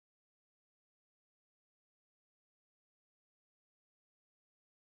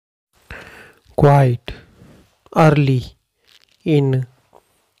quite early in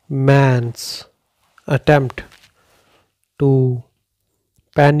man's attempt to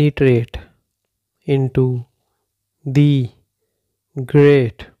penetrate into the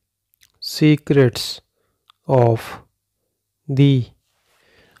great secrets of the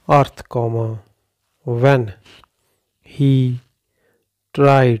earth, when he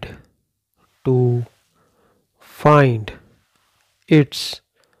tried to find its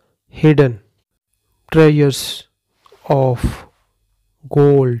hidden treasures of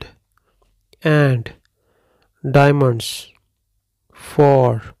gold and diamonds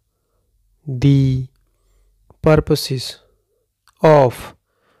for the purposes of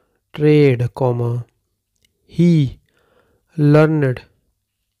trade, he learned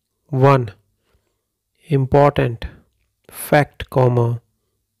one important fact,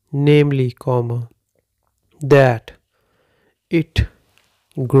 namely, that it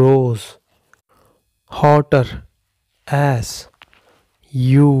grows hotter as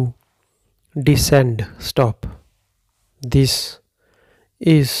you descend. This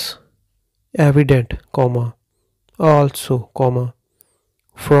is evident, also,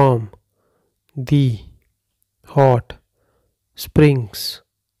 from the hot springs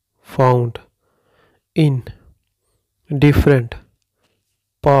found in different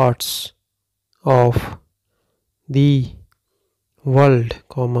parts of the world,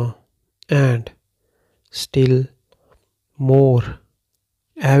 and still more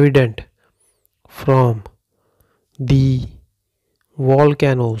evident from the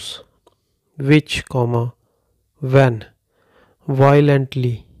volcanoes which, when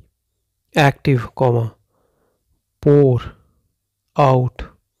violently active, pour out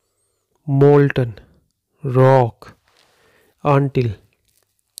molten rock until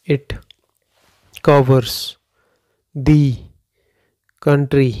it covers the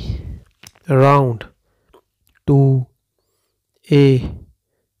country around to a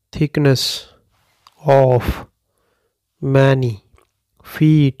thickness of many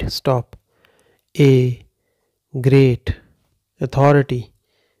feet. A great authority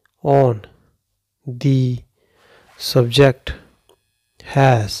on the subject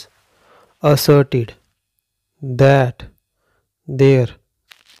has asserted that there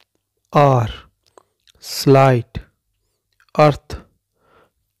are slight earth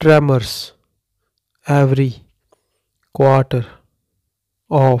tremors every quarter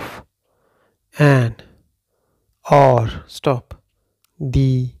of an hour.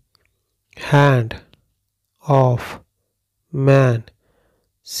 The hand of man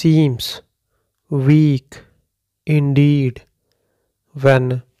seems weak indeed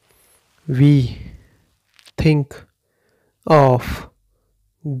when we think of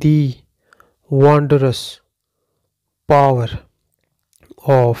the wondrous power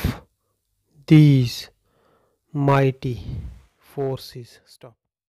of these mighty forces.